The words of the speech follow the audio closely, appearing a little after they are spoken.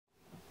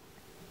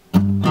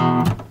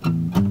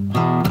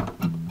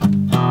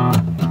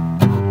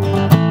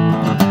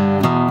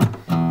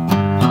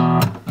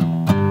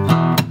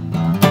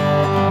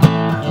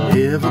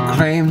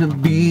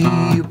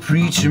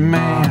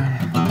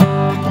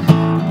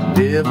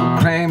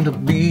to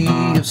be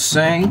a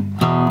saint.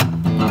 I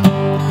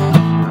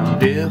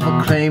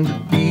never claimed to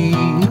be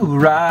a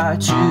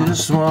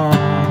righteous one.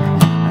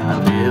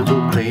 I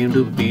never claimed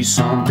to be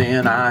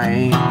something I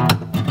ain't.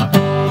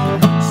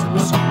 So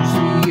excuse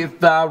me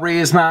if I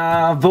raise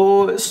my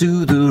voice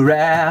to the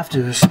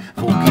rafters.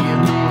 Forgive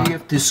me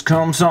if this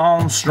comes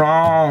on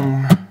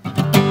strong.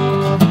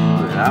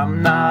 But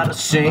I'm not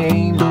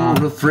ashamed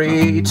or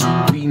afraid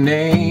to be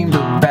named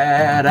a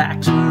bad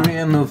actor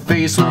in the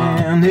face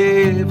when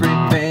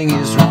everything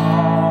is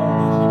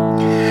wrong.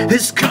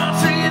 This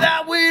country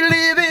that we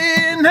live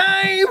in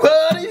ain't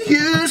what it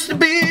used to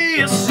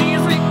be. It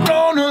seems we've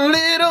grown a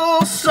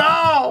little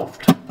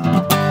soft.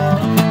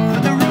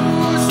 The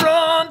roots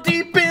run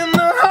deep in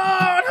the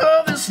heart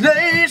of this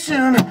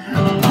nation.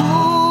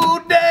 Ooh,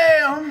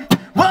 damn,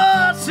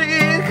 what's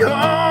it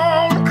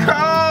gonna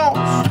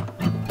cost?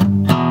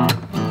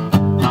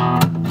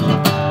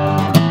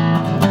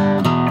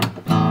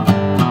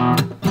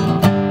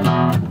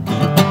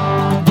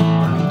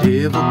 I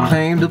never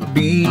claimed to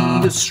be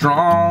a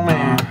strong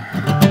man,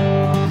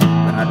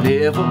 but I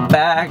never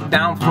back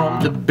down from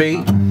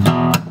debate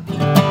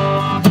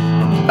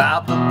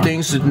about the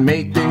things that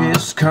make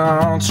this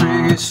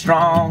country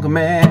stronger,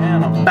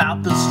 man.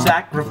 About the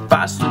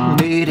sacrifice that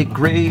made it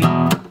great.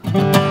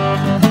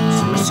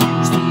 So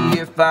excuse me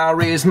if I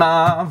raise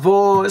my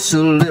voice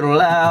a little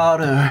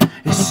louder.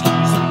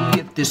 Excuse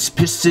me if this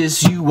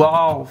pisses you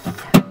off,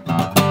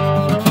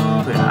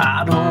 but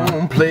I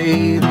don't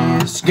play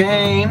this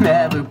game,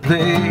 never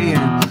play.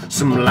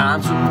 Some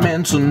lines are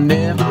meant to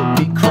never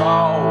be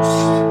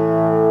crossed.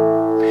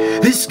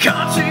 This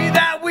country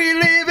that we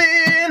live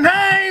in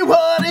ain't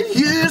what it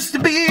used to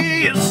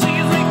be. It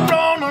seems we've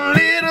grown a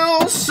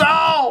little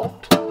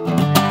soft,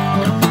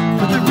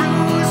 but the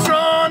roots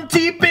run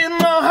deep in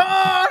the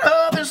heart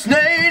of this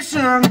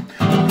nation.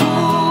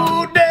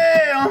 Ooh,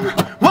 damn,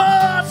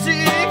 what's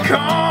it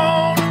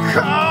gonna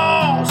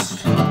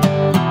cost?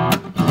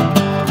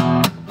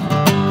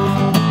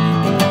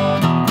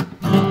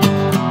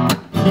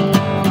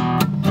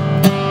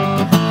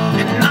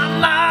 And I'm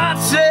not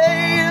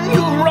saying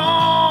you're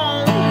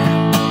wrong,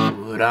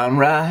 but I'm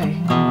right.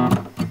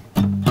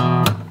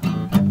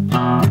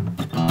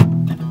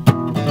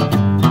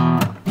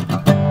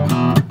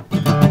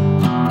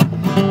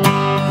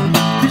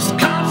 This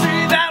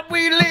country that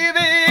we live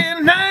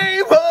in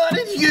ain't what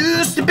it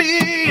used to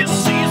be. It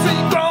seems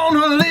we've grown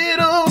a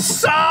little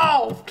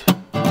soft,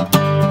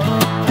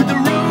 and the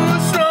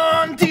roots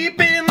run deep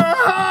in the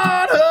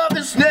heart of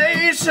this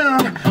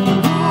nation.